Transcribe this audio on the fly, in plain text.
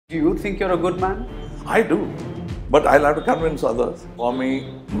Do you think you're a good man? I do, but I'll have to convince others. For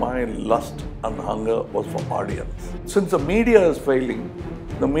me, my lust and hunger was for audience. Since the media is failing,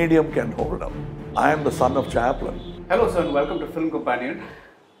 the medium can hold up. I am the son of Chaplin. Hello, sir, and welcome to Film Companion.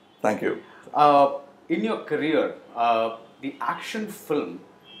 Thank you. In your career, the action film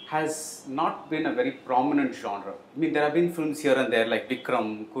has not been a very prominent genre. I mean, there have been films here and there like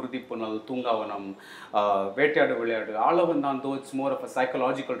Vikram, Kurudhipunal, Thoonga Vanam, Vettaiyaadu Vilaiyaadu, Aalavandhan, though it's more of a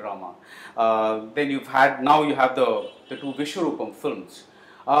psychological drama. Then you have the two Vishwaroopam films.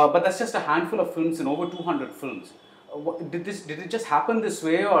 But that's just a handful of films in over 200 films. Did it just happen this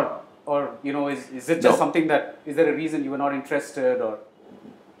way, or you know, is it just something that, is there a reason you were not interested, or?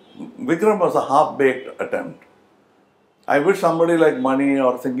 Vikram was a half-baked attempt. I wish somebody like Mani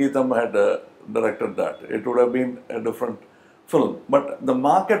or Sangeetham had directed that. It would have been a different film. But the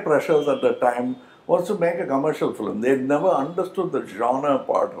market pressures at the time was to make a commercial film. They never understood the genre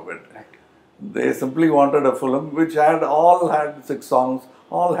part of it. Right. They simply wanted a film which all had 6 songs,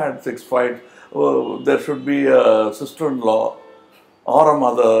 all had 6 fights. There should be a sister-in-law or a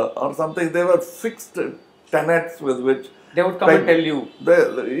mother or something. They were fixed tenets with which They would come and tell you.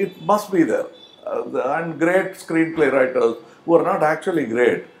 It must be there. And great screenplay writers who are not actually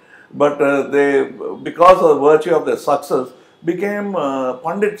great, but they, because of the virtue of their success, became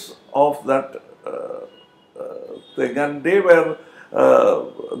pundits of that thing, and they were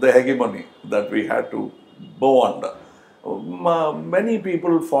the hegemony that we had to bow under. Many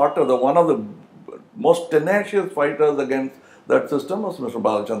people fought. One of the most tenacious fighters against that system was Mr.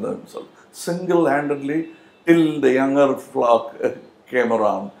 Balachandran himself, single-handedly, till the younger flock came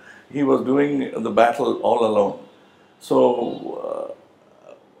around. He was doing the battle all alone. So,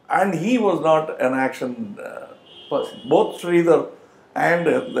 and he was not an action person. Both Sridhar and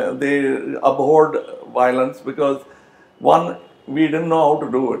they abhorred violence because, one, we didn't know how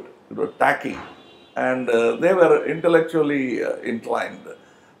to do it. It was tacky. And they were intellectually inclined,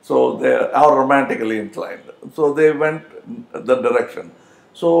 so or romantically inclined. So they went the direction.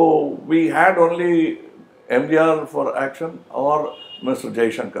 So we had only MGR for action or Mr.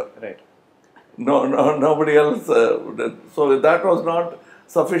 Jaishankar. Right. Nobody else did. So that was not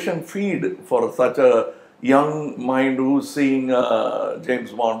sufficient feed for such a young mind who's seeing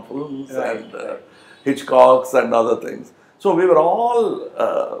James Bond films and Hitchcocks and other things. So we were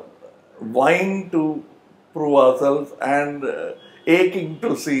all vying to prove ourselves and aching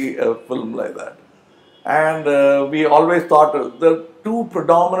to see a film like that. And we always thought the two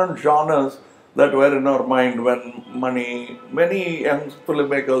predominant genres that were in our mind when many young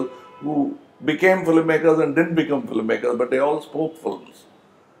filmmakers who became filmmakers and didn't become filmmakers, but they all spoke films.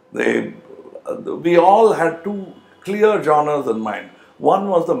 We all had two clear genres in mind. One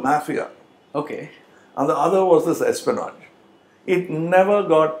was the mafia. Okay. And the other was this espionage. It never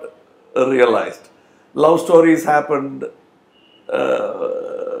got realized. Love stories happened,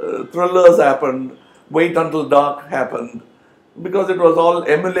 thrillers happened, Wait Until Dark happened, because it was all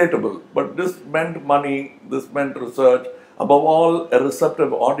emulatable. But this meant money, this meant research, above all a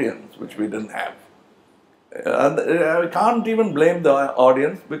receptive audience, which we didn't have. And I can't even blame the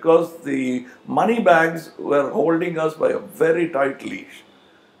audience because the money bags were holding us by a very tight leash,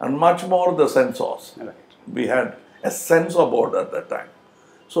 and much more the censors. Right. We had a censor board at that time.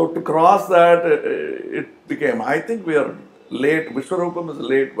 So to cross that, it became, I think we are late, Vishwaroopam is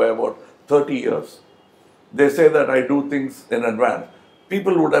late by about 30 years. They say that I do things in advance.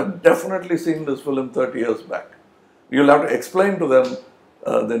 People would have definitely seen this film 30 years back. You'll have to explain to them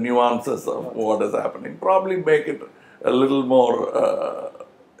the nuances of what is happening. Probably make it a little more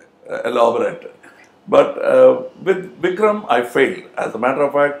elaborate. But with Vikram, I failed. As a matter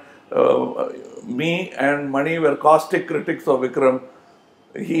of fact, me and Mani were caustic critics of Vikram.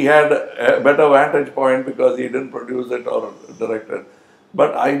 He had a better vantage point because he didn't produce it or direct it.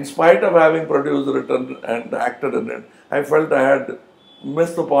 But in spite of having produced, written and acted in it, I felt I had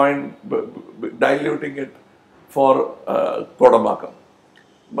missed the point diluting it for Kodambakam.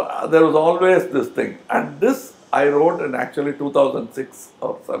 But there was always this thing. And this I wrote in actually 2006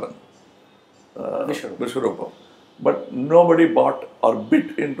 or 7. Vishwaroopam. But nobody bought or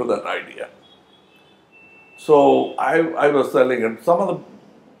bit into that idea. So I was selling it. Some of the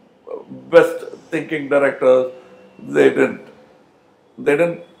best thinking directors, they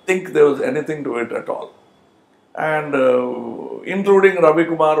didn't think there was anything to it at all. And including Ravi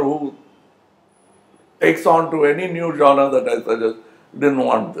Kumar, who takes on to any new genre that I suggest, didn't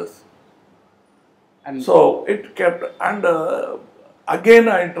want this. And so it kept, and again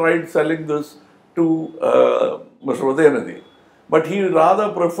I tried selling this to Mr. Udayanidhi, but he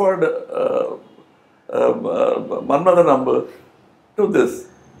rather preferred Manmada number to this.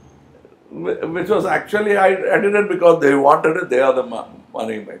 which was actually, I did it because they wanted it, they are the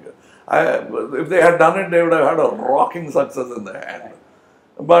money maker. If they had done it, they would have had a rocking success in their hand.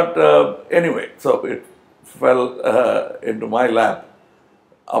 But anyway, so it fell into my lap.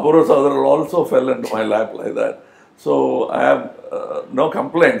 Apurva Sadaral also fell into my lap like that. So I have no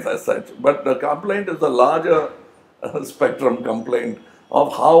complaints as such. But the complaint is a larger spectrum complaint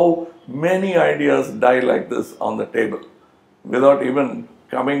of how many ideas die like this on the table without even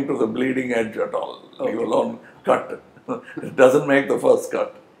coming to the bleeding edge at all, leave alone cut. It doesn't make the first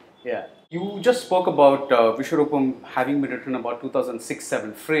cut. Yeah. You just spoke about Vishwaroopam having been written about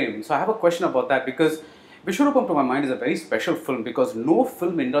 2006-7 frame. So I have a question about that, because Vishwaroopam, to my mind, is a very special film, because no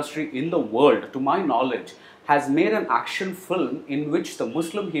film industry in the world, to my knowledge, has made an action film in which the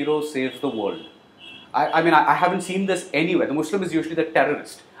Muslim hero saves the world. I mean, I haven't seen this anywhere. The Muslim is usually the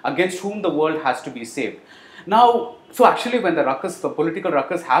terrorist against whom the world has to be saved. Now, so actually when the ruckus, the political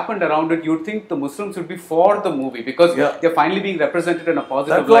ruckus happened around it, you'd think the Muslims would be for the movie, because they're finally being represented in a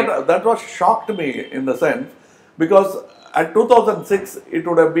positive light. That was shocked me in the sense, because at 2006 it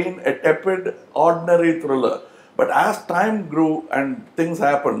would have been a tepid, ordinary thriller. But as time grew and things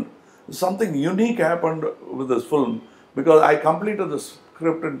happened, something unique happened with this film, because I completed the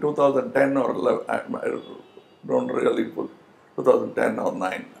script in 2010 or 11, I don't really put 2010 or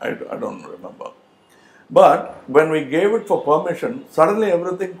 9, I don't remember. But when we gave it for permission, suddenly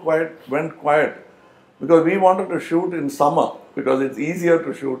everything went quiet, because we wanted to shoot in summer, because it's easier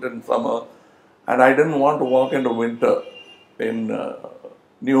to shoot in summer, and I didn't want to walk into winter in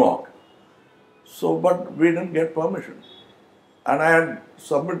New York. So, but we didn't get permission. And I had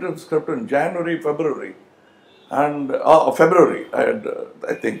submitted the script in January, February, and February,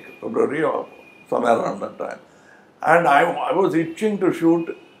 I think February or somewhere around that time. And I was itching to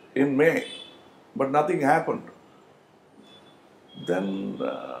shoot in May, but nothing happened. Then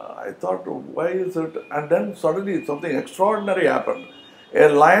I thought, why is it? And then suddenly something extraordinary happened. A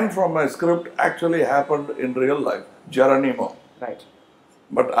line from my script actually happened in real life, Geronimo. Right.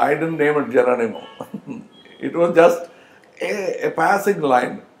 But I didn't name it Geronimo. It was just a passing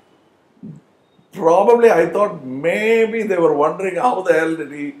line. Probably I thought maybe they were wondering how the hell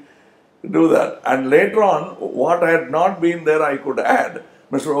did he do that. And later on, what had not been there I could add.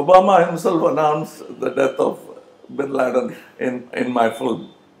 Mr. Obama himself announced the death of Bin Laden in my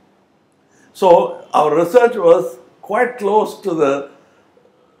film. So our research was quite close to the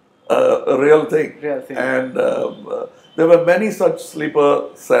real thing. And there were many such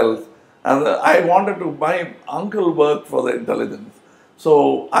sleeper cells. And I wanted to, my uncle worked for the intelligence.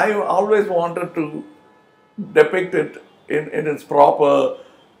 So I always wanted to depict it in its proper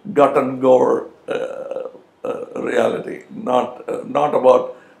gut and gore reality, not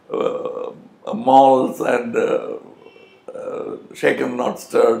about malls and shaken not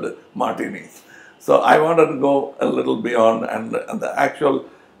stirred martinis. So I wanted to go a little beyond, and the actual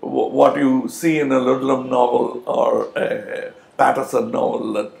what you see in a Ludlum novel or a Patterson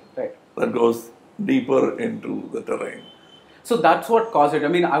novel that goes deeper into the terrain. So that's what caused it. I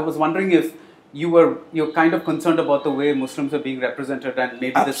mean, I was wondering if you're kind of concerned about the way Muslims are being represented, and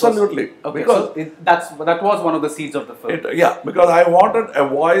maybe absolutely this was, okay, because so that was one of the seeds of the film. Yeah, because I wanted a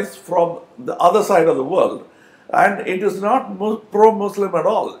voice from the other side of the world, and it is not pro-Muslim at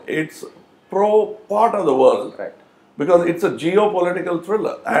all. It's pro-part of the world, right? Because it's a geopolitical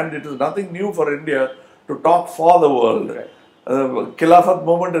thriller, and it is nothing new for India to talk for the world. Right. Khilafat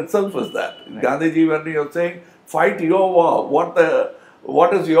movement itself is that. Right. Gandhiji, when he was saying, fight your war,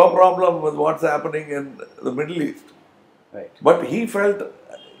 what is your problem with what's happening in the Middle East? Right. But he felt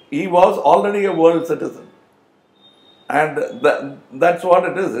he was already a world citizen. And that's what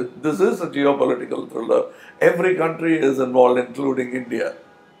it is. This is a geopolitical thriller. Every country is involved, including India.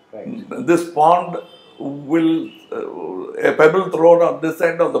 Right. This pond will, a pebble thrown on this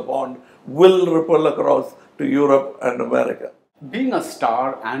end of the pond will ripple across to Europe and America. Being a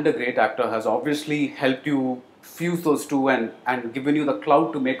star and a great actor has obviously helped you fuse those two and given you the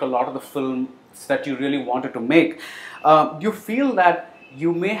clout to make a lot of the films that you really wanted to make. Do you feel that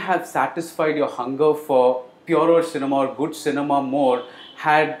you may have satisfied your hunger for purer cinema or good cinema more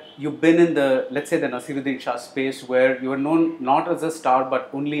had you been in the, let's say, the Naseeruddin Shah space, where you were known not as a star but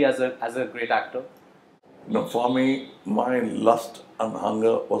only as a great actor? No, for me, my lust and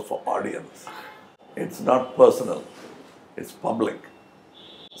hunger was for audience. It's not personal, it's public.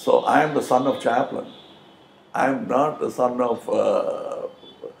 So I am the son of Chaplin. I am not the son of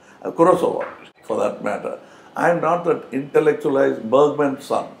Kurosawa, for that matter. I am not that intellectualized Bergman's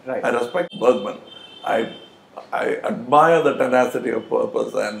son. Right. I respect Bergman. I admire the tenacity of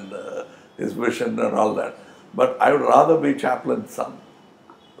purpose and his vision and all that. But I would rather be Chaplin's son.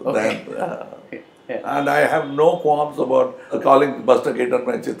 than. Yeah. And I have no qualms about calling Buster Keaton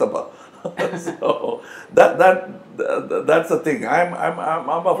my Chittappa. So that's the thing. I'm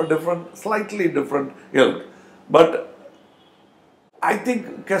of a slightly different ilk, but I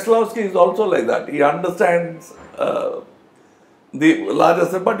think Keselowski is also like that. He understands the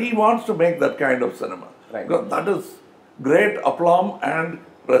larger, but he wants to make that kind of cinema. Right. Because that is great aplomb and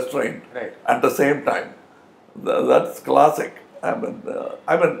restraint Right. at the same time. That's classic. I mean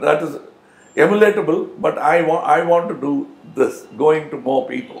that is emulatable, but I want to do this, going to more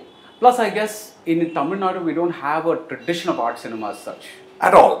people. Plus, I guess in Tamil Nadu, we don't have a tradition of art cinema as such.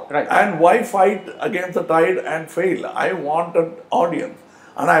 At all. Right. And why fight against the tide and fail? I wanted audience.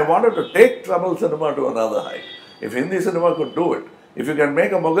 And I wanted to take Tamil cinema to another height. If Hindi cinema could do it, if you can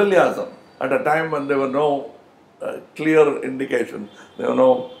make a Mughalism at a time when there were no clear indications, there were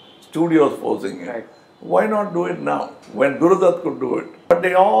no studios forcing it, Right. why not do it now, when Gurudutt could do it? But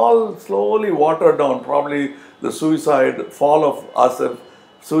they all slowly watered down, probably the fall of Asif,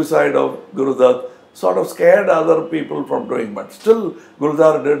 suicide of Gurudutt, sort of scared other people from doing. But still,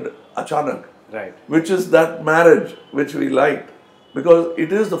 Gurudutt did Achanak, Right. which is that marriage which we liked, because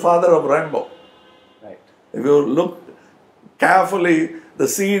it is the father of Rambo. Right. If you look carefully, the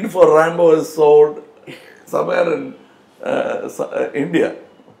seed for Rambo is sowed somewhere in India.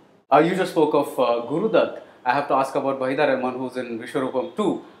 You just spoke of Gurudutt. I have to ask about Waheeda Rahman, who's in Vishwaroopam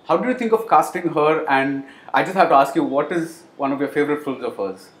too. How did you think of casting her? And I just have to ask you, what is one of your favorite films of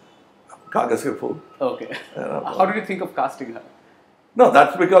hers? Kagaz Ke Phool. Okay. How did you think of casting her? No,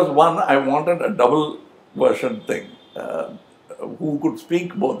 that's because one, I wanted a double version thing, who could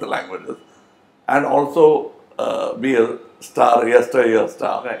speak both the languages and also be a star, yesteryear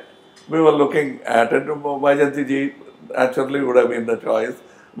star. Right. We were looking at it. Vaijayanti ji actually would have been the choice,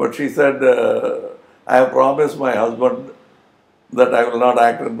 but she said, I have promised my husband that I will not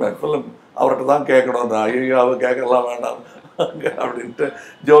act in my film. அவர்கிட்ட தான் கேட்கணும், ஐயோ அவர் கேட்கலாம் வேண்டாம் அப்படின்ட்டு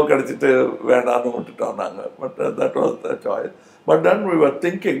joke அடிச்சுட்டு வேண்டாம்னு விட்டுட்டோம் நாங்கள். But that was the choice. But then we were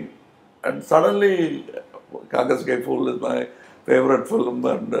thinking, and suddenly Kagaz Ke Phool is my favorite film,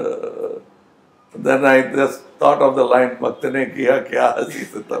 and then I just thought of the line, Bhakti ne kiya kya hasi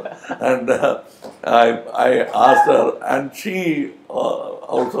sitam, and I asked her, and she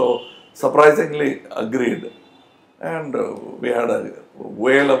also surprisingly agreed. And we had a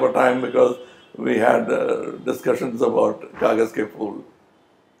whale of a time because we had discussions about Kagaz Ke Phool.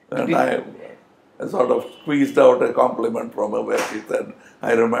 And I sort of squeezed out a compliment from her where she said,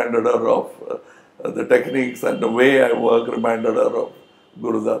 I reminded her of the techniques and the way I work reminded her of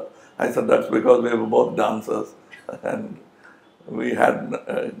Gurudutt. I said, that's because we were both dancers and we had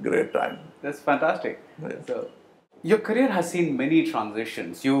a great time. That's fantastic. Yeah. So, your career has seen many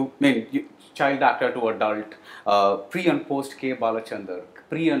transitions. You child actor to adult, pre and post K. Balachandar,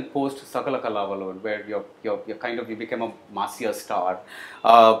 pre and post Sakalakalavallan, where you became a massier star.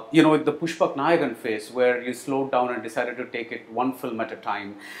 The Pushpak Nayagan phase, where you slowed down and decided to take it one film at a time.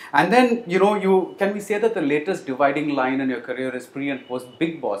 And then, can we say that the latest dividing line in your career is pre and post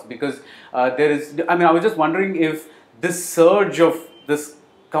Bigg Boss? Because I was just wondering if this surge of this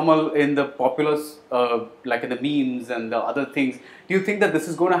Kamal in the popular, like in the memes and the other things, do you think that this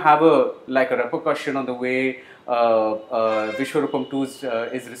is going to have a repercussion on the way Vishwaroopam 2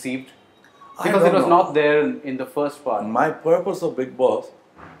 is received? Because it was not there in the first part. My purpose of Bigg Boss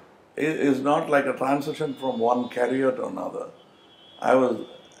is not like a transition from one career to another.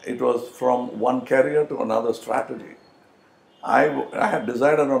 It was from one career to another strategy. I had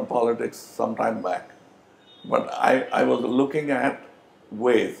decided on politics some time back, but I was looking at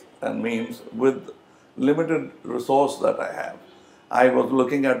ways and means with limited resource that I have. I was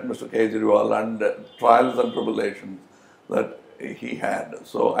looking at Mr. Kejriwal and trials and tribulations that he had.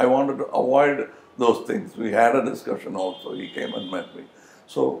 So I wanted to avoid those things. We had a discussion also. He came and met me.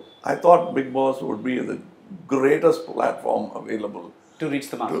 So I thought Bigg Boss would be the greatest platform available to reach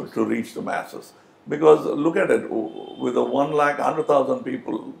the masses. To reach the masses. Because look at it, with a 1,100,000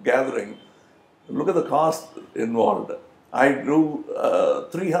 people gathering, look at the cost involved. I do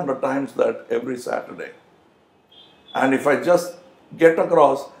 300 times that every Saturday. And if I just get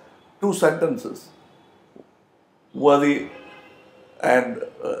across 2 sentences, worthy, and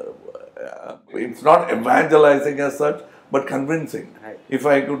it's not evangelizing as such, but convincing. Right. If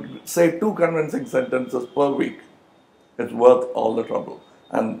I could say 2 convincing sentences per week, it's worth all the trouble.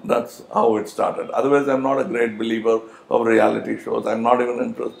 And that's how it started. Otherwise, I'm not a great believer of reality shows. I'm not even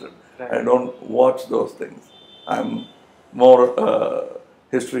interested. Right. I don't watch those things. I'm more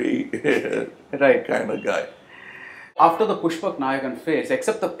history right. kind of guy. After the Pushpak Nayagan phase,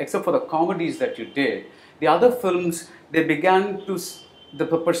 except for the comedies that you did, the other films, they began to the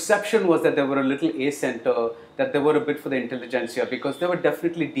perception was that they were a little A-center, that they were a bit for the intelligentsia, because they were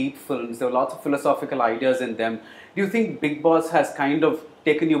definitely deep films. There were lots of philosophical ideas in them. Do you think Bigg Boss has kind of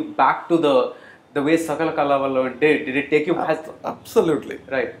taken you back to the way Sakalakalavallan did? Did it take you? Absolutely.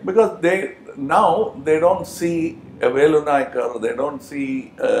 Right. Because now they don't see a Velu Naikar, they don't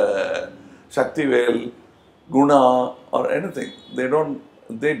see Shaktivel, Guna or anything.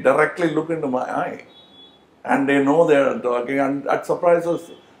 They directly look into my eye. And they know they are talking, and that surprises.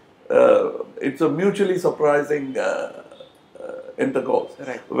 It's a mutually surprising intercourse,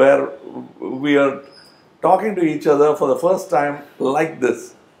 right, where we are talking to each other for the first time like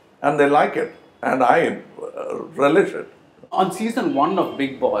this, and they like it, and I relish it. On season 1 of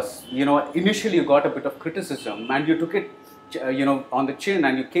Bigg Boss, initially you got a bit of criticism, and you took it, on the chin,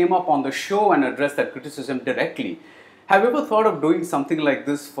 and you came up on the show and addressed that criticism directly. Have you ever thought of doing something like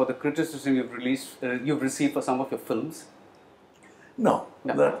this for the criticism you've received for some of your films? No,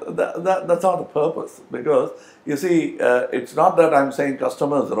 that's not the purpose. Because you see, it's not that I'm saying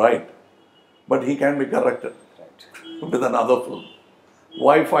customer is right, but he can be corrected with another film.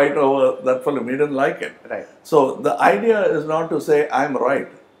 Why fight over that film? He didn't like it. Right. So the idea is not to say I'm right.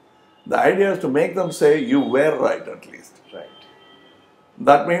 The idea is to make them say you were right at least. Right.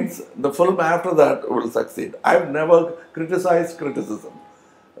 That means the film after that will succeed. I've never criticized criticism.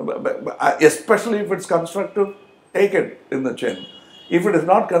 Especially if it's constructive, take it in the chin. If it is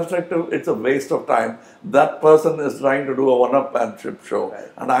not constructive, it's a waste of time. That person is trying to do a one-upmanship show,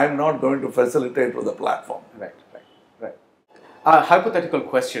 right, and I'm not going to facilitate with the platform. Right. Hypothetical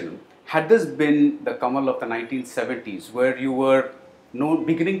question. Had this been the Kamal of the 1970s, where you were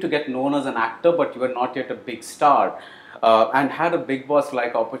beginning to get known as an actor, but you were not yet a big star, and had a Bigg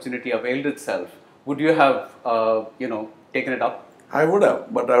Boss-like opportunity availed itself, would you have, taken it up? I would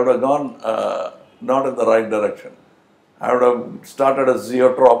have, but I would have gone not in the right direction. I would have started a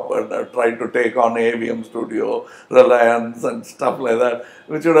Zeotrop and tried to take on AVM Studio, Reliance and stuff like that,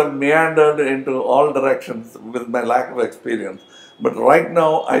 which would have meandered into all directions with my lack of experience. But right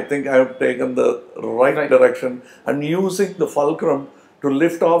now, I think I have taken the right direction and using the fulcrum to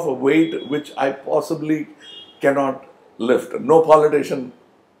lift off a weight which I possibly cannot lift. No politician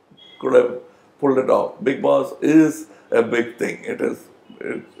could have pulled it off. Bigg Boss is a big thing.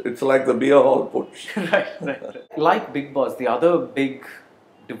 It's like the beer hall putsch. Right. Like Bigg Boss, the other big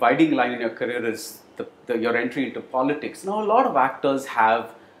dividing line in your career is your entry into politics. Now, a lot of actors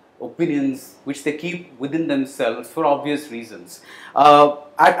have opinions which they keep within themselves for obvious reasons.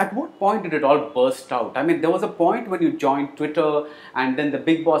 At what point did it all burst out? I mean, there was a point when you joined Twitter and then the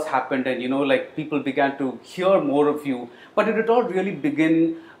Bigg Boss happened and, people began to hear more of you. But did it all really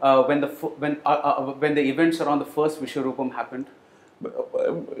begin when the events around the first Vishwaroopam happened?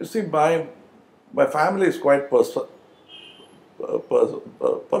 See, my family is quite perceptive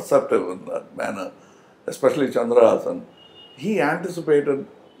in that manner, especially Chandra Haasan. He anticipated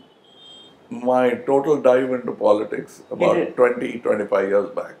my total dive into politics about 20-25 years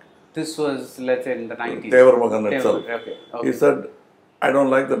back. This was, let's say, in the 90s. Tevarmagan itself. Okay. He said, I don't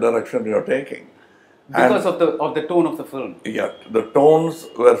like the direction you're taking. Because of the tone of the film? Yeah, the tones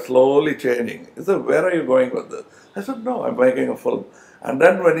were slowly changing. He said, where are you going with this? I said, no, I'm making a film. And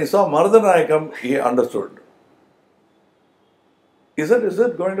then when he saw Mardanaikam, he understood. He said, is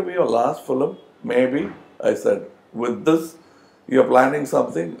it going to be your last film? Maybe. I said, with this, you're planning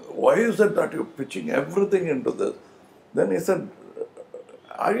something. Why is it that you're pitching everything into this? Then he said,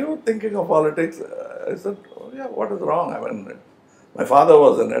 are you thinking of politics? I said, oh, yeah, what is wrong? I mean, my father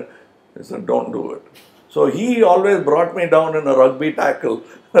was in it. He said, don't do it. So he always brought me down in a rugby tackle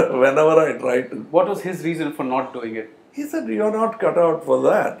whenever I tried to. What was his reason for not doing it? He said, you're not cut out for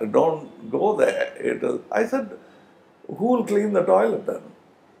that. Don't go there. I said, who will clean the toilet then?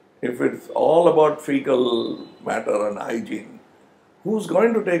 If it's all about fecal matter and hygiene, who's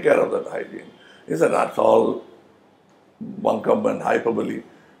going to take care of that hygiene? He said, that's all bunkum and hyperbole.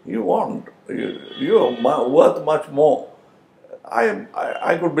 You're worth much more.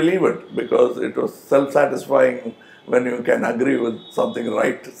 I could believe it because it was self-satisfying when you can agree with something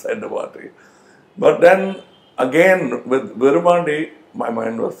right said about it. But then again with Virumandi, my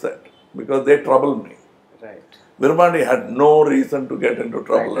mind was set because they troubled me. Right. Virumandi had no reason to get into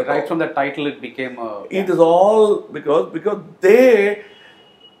trouble. Right from the title, it became a. It is all because they,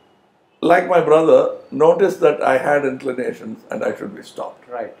 like my brother, noticed that I had inclinations and I should be stopped.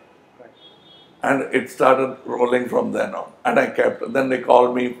 Right. And it started rolling from then on. And I kept, then they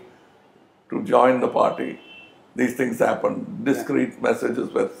called me to join the party. These things happened. Discreet messages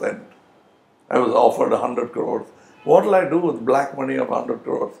were sent. I was offered 100 crores. What will I do with black money of 100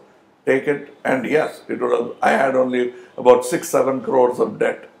 crores? take it, and yes, it would have. I had only about 6-7 crores of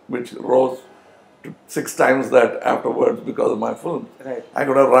debt, which rose to 6 times that afterwards because of my film. Right. I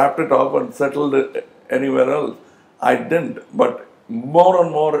could have wrapped it up and settled it anywhere else. I didn't, but more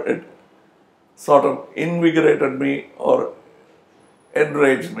and more it sort of invigorated me or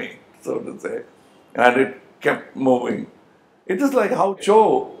enraged me, so to say, and it kept moving. It is like how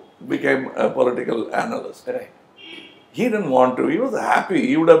Cho became a political analyst. Right. He didn't want to. He was happy.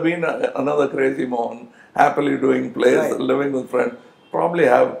 He would have been another crazy Mohan, happily doing plays, Right. living with friends. Probably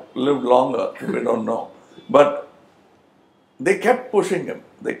have lived longer. We don't know. But they kept pushing him.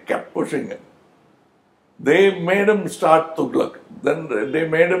 They kept pushing him. They made him start Tughlaq. Then they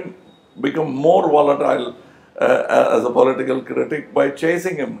made him become more volatile as a political critic by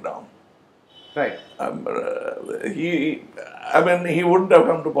chasing him down. Right. He wouldn't have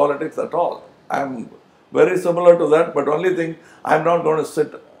come to politics at all. I'm very similar to that, but only thing, I'm not going to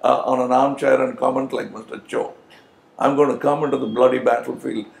sit on an armchair and comment like Mr. Cho. I'm going to come into the bloody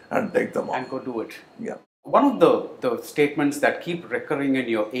battlefield and take them on. And go do it. Yeah. One of the statements that keep recurring in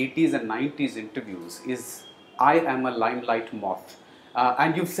your 80s and 90s interviews is, I am a limelight moth.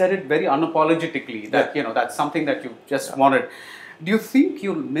 And you've said it very unapologetically, that that's something that you just wanted. Do you think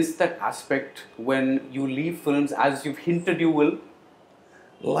you'll miss that aspect when you leave films, as you've hinted you will?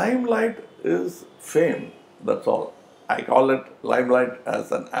 Limelight is fame, that's all. I call it limelight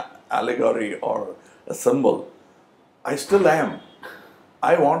as an allegory or a symbol. I still am.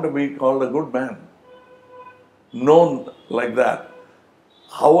 I want to be called a good man, known like that.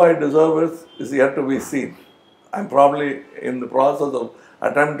 How I deserve it is yet to be seen. I'm probably in the process of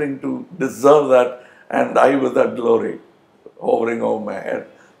attempting to deserve that and die with that glory hovering over my head.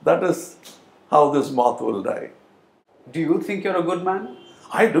 That is how this moth will die. Do you think you're a good man?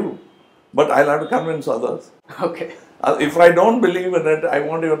 I do, but I'll have to convince others. Okay. If I don't believe in it, I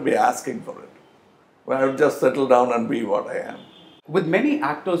won't even be asking for it. I'll just settle down and be what I am. With many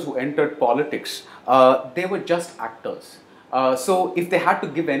actors who entered politics, they were just actors. So if they had to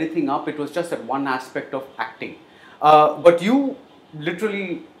give anything up, it was just that one aspect of acting. But you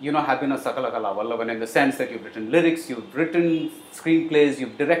literally, have been a Sakalakalavallan in the sense that you've written lyrics, you've written screenplays,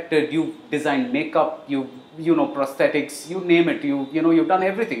 you've directed, you've designed makeup, you've prosthetics, you name it. You've done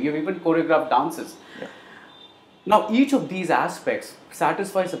everything. You've even choreographed dances. Yeah. Now, each of these aspects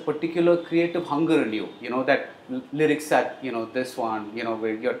satisfies a particular creative hunger in you. That lyrics at, this one,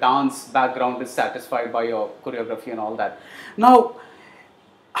 where your dance background is satisfied by your choreography and all that. Now,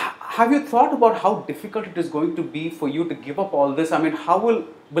 have you thought about how difficult it is going to be for you to give up all this? I mean, how will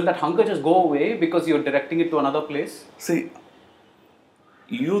that hunger just go away because you're directing it to another place? See,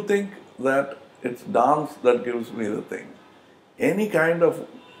 you think that it's dance that gives me the thing. Any kind of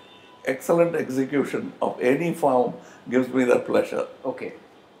excellent execution of any form gives me that pleasure. Okay.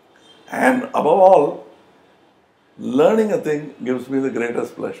 And above all, learning a thing gives me the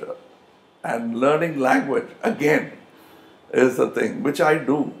greatest pleasure. And learning language, again, is a thing which I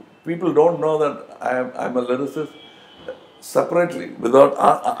do. People don't know that I'm a lyricist separately.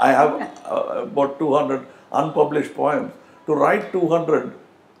 I have about 200 unpublished poems. To write 200,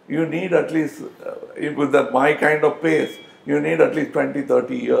 you need at least, with my kind of pace, you need at least 20,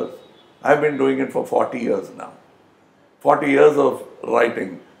 30 years. I've been doing it for 40 years now. 40 years of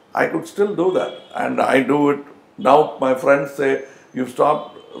writing. I could still do that. And I do it. Now my friends say, you've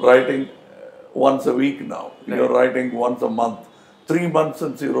stopped writing once a week now. Right. You're writing once a month. 3 months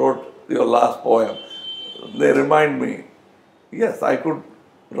since you wrote your last poem. They remind me, yes, I could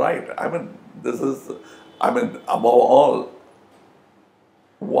write. Above all,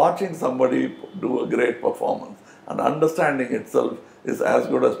 watching somebody do a great performance and understanding itself is as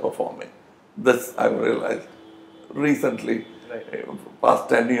good as performing. This I've realized recently, right. Past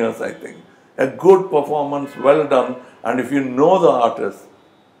 10 years I think. A good performance, well done, and if you know the artist.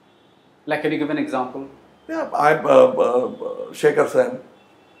 Like, can you give an example? Yeah, Shekhar Sen,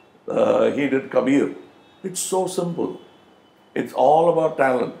 he did Kabir. It's so simple. It's all about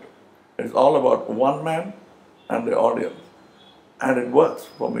talent. It's all about one man and the audience. And it works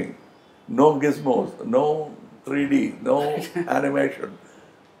for me. No gizmos, no 3D, no animation,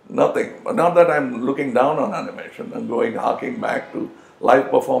 nothing. Not that I'm looking down on animation and harking back to live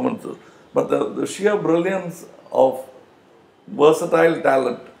performances. But the sheer brilliance of versatile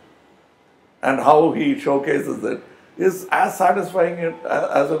talent and how he showcases it is as satisfying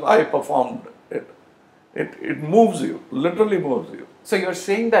as if I performed it. It moves you, literally moves you. So you're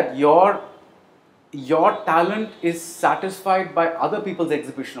saying that your talent is satisfied by other people's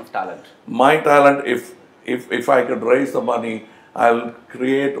exhibition of talent? My talent, if I could raise the money I'll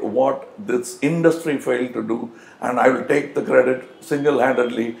create what this industry failed to do, and I will take the credit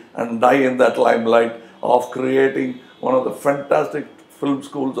single-handedly and die in that limelight of creating one of the fantastic film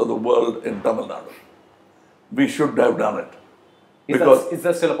schools of the world in Tamil Nadu. We should have done it. Is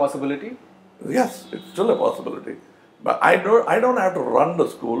that still a possibility? Yes, it's still a possibility. But I don't have to run the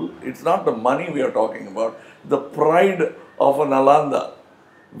school. It's not the money we are talking about. The pride of an Aalavandhan.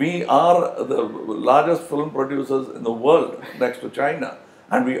 We are the largest film producers in the world next to China.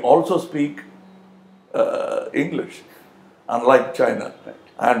 And we also speak English, unlike China. Right.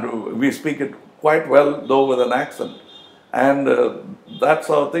 And we speak it quite well, though with an accent. And that's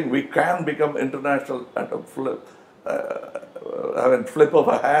our thing. We can become international at a flip. Flip of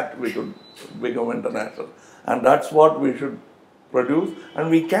a hat, we could become international. And that's what we should produce. And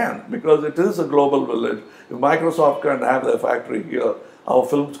we can, because it is a global village. If Microsoft can have their factory here, our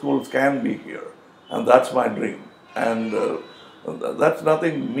film schools can be here. And that's my dream. And that's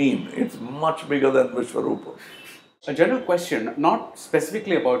nothing mean. It's much bigger than Vishwaroopam. A general question, not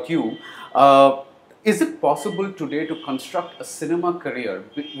specifically about you. Is it possible today to construct a cinema career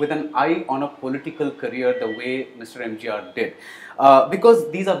with an eye on a political career the way Mr. MGR did?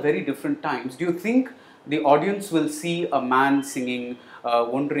 Because these are very different times. Do you think the audience will see a man singing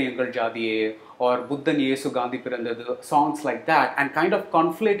Ondru Engal Jadiye or Buddhan Yesu Gandhi Pirandadu, songs like that, and kind of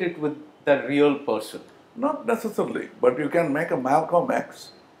conflate it with the real person? Not necessarily, but you can make a Malcolm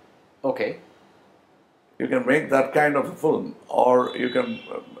X. Okay. You can make that kind of a film, or you can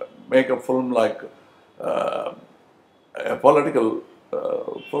make a film like a political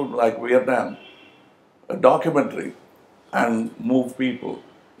film like Vietnam, a documentary, and move people.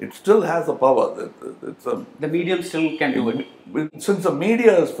 It still has a power. The medium still can do it. Since the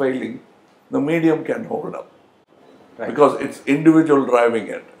media is failing, the medium can hold up. Right. Because it's individual driving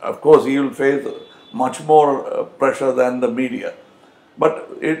it. Of course, he will face much more pressure than the media. But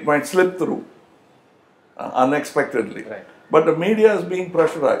it might slip through unexpectedly. Right. But the media is being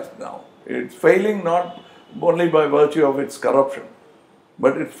pressurized now. It's failing not only by virtue of its corruption,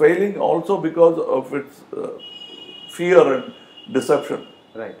 but it's failing also because of its fear and deception.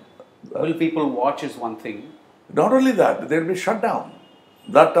 Right. Will people watch is one thing. Not only that, they'll be shut down.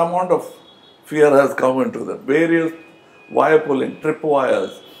 That amount of fear has come into that. Various wire pulling,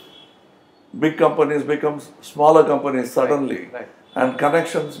 tripwires, big companies become smaller companies suddenly, right. And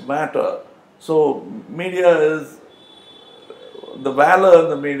connections matter. So media is, the valor in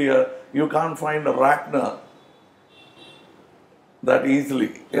the media, you can't find a Rachna that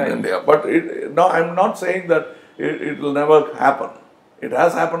easily in India. But no, I'm not saying that it will never happen. It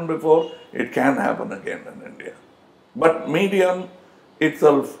has happened before, it can happen again in India. But medium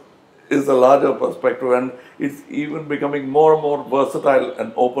itself is a larger perspective, and it's even becoming more and more versatile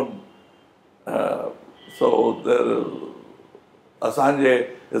and open. So the Assange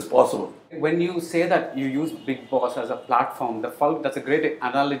is possible. When you say that you use Bigg Boss as a platform, that's a great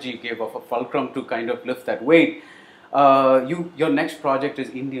analogy you gave of a fulcrum to kind of lift that weight. Your next project is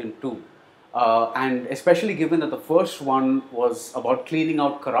Indian too. And especially given that the first one was about cleaning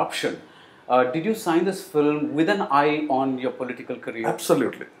out corruption, did you sign this film with an eye on your political career?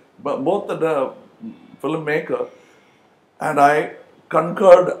 Absolutely. But both the filmmaker and I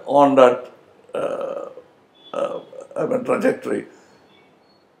concurred on that trajectory.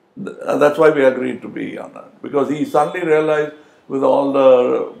 That's why we agreed to be on that. Because he suddenly realized with all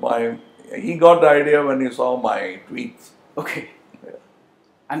he got the idea when he saw my tweets. Okay. Yeah.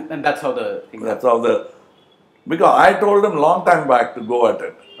 And that's how the thing That's how because I told him long time back to go at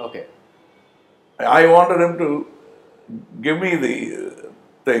it. Okay. I wanted him to give me the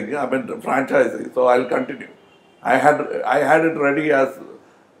thing, franchising, so I'll continue. I had it ready as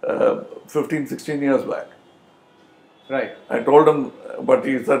 15, 16 years back. Right. I told him, but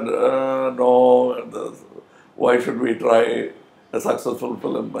he said, no, why should we try a successful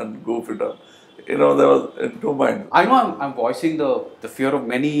film and goof it up? There was in two minds. I know I'm voicing the fear of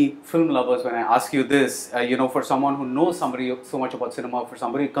many film lovers when I ask you this. For someone who knows so much about cinema, for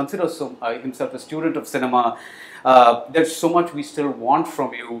somebody who considers himself a student of cinema, there's so much we still want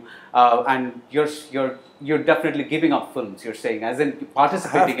from you, and you're definitely giving up films. You're saying, as in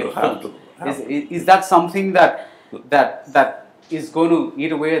participating in films. Is that something that is going to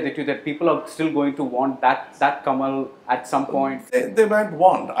eat away at you, that people are still going to want that Kamal at some point? They might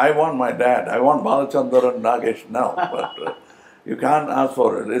want. I want my dad. I want Balachandar and Nagesh now. But you can't ask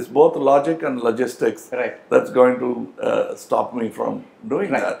for it. It's both logic and logistics that's going to stop me from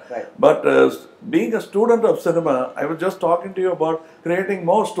doing that. Right. But being a student of cinema, I was just talking to you about creating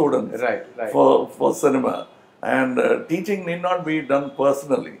more students for cinema. And teaching need not be done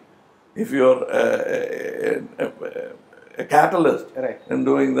personally. If you're a catalyst Right. in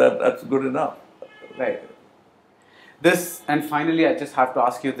doing that, that's good enough. Right. This, and finally, I just have to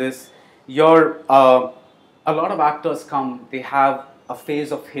ask you this. A lot of actors come, they have a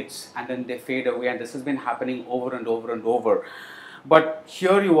phase of hits and then they fade away, and this has been happening over and over and over. But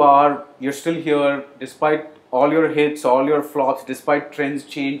here you are, you're still here, despite all your hits, all your flops, despite trends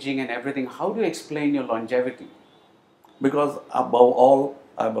changing and everything. How do you explain your longevity? Because above all,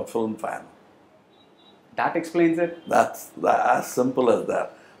 I'm a film fan. That explains it? That's as simple as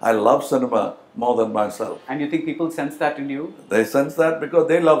that. I love cinema more than myself. And you think people sense that in you? They sense that because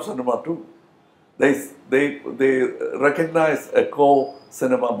they love cinema too. They recognize a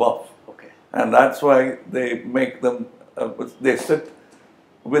co-cinema buff. Okay. And that's why they make them, they sit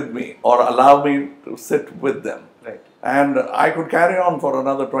with me or allow me to sit with them. Right. And I could carry on for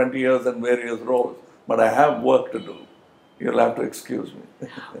another 20 years in various roles, but I have work to do. You'll have to excuse me.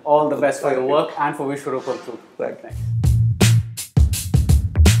 All the best for your work and for Vishwaroopam too. Thank you. Thanks.